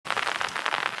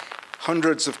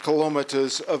hundreds of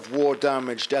kilometers of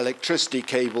war-damaged electricity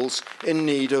cables in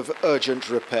need of urgent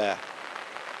repair.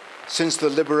 Since the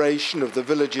liberation of the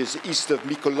villages east of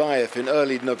Mykolaiv in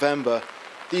early November,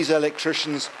 these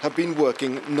electricians have been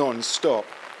working non-stop.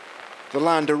 The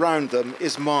land around them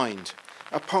is mined,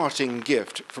 a parting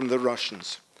gift from the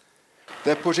Russians.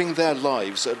 They're putting their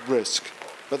lives at risk,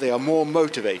 but they are more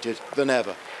motivated than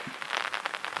ever.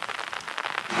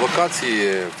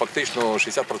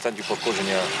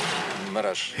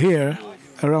 Here,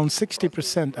 around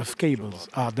 60% of cables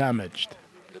are damaged.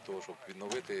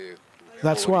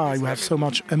 That's why we have so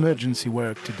much emergency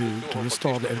work to do to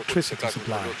restore the electricity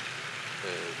supply.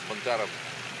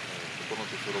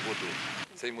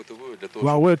 We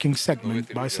are working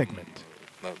segment by segment.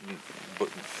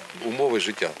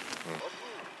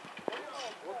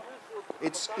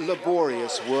 It's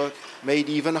laborious work made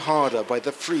even harder by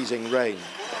the freezing rain.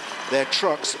 Their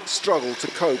trucks struggle to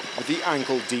cope with the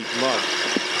ankle-deep mud.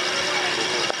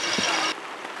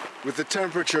 With the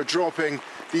temperature dropping,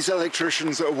 these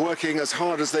electricians are working as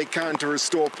hard as they can to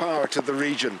restore power to the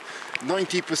region.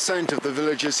 90% of the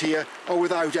villages here are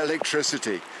without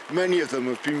electricity. Many of them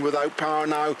have been without power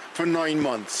now for 9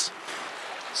 months.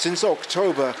 Since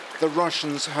October, the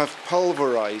Russians have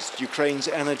pulverized Ukraine's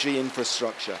energy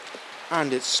infrastructure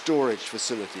and its storage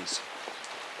facilities.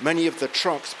 Many of the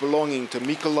trucks belonging to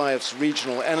Mykolaiv's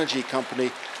regional energy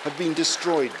company have been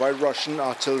destroyed by Russian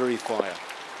artillery fire.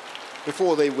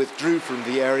 Before they withdrew from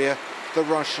the area, the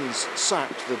Russians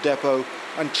sacked the depot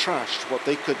and trashed what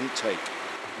they couldn't take.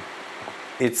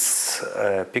 It's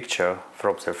a picture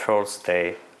from the first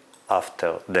day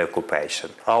after the occupation.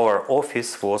 Our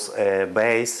office was a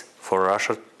base for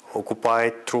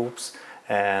Russian-occupied troops,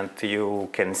 and you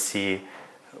can see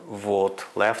what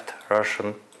left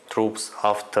Russian troops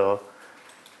after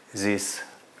this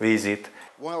visit.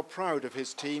 While proud of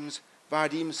his teams,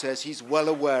 Vadim says he's well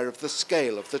aware of the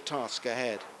scale of the task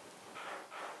ahead.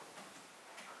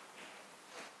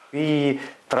 We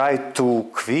try to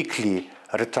quickly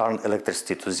return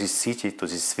electricity to this city, to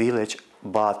this village,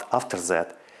 but after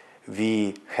that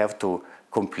we have to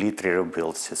completely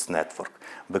rebuild this network,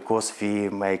 because we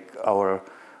make our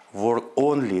work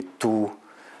only to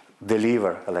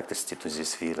deliver electricity to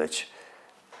this village,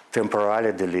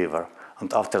 temporarily deliver,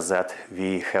 and after that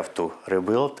we have to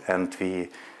rebuild, and we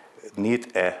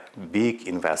need a big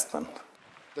investment.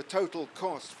 The total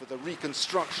cost for the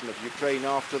reconstruction of Ukraine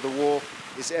after the war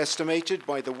is estimated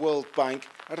by the World Bank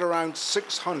at around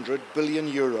 600 billion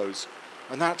euros,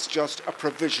 and that's just a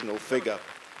provisional figure.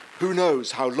 Who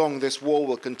knows how long this war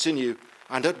will continue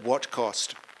and at what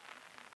cost?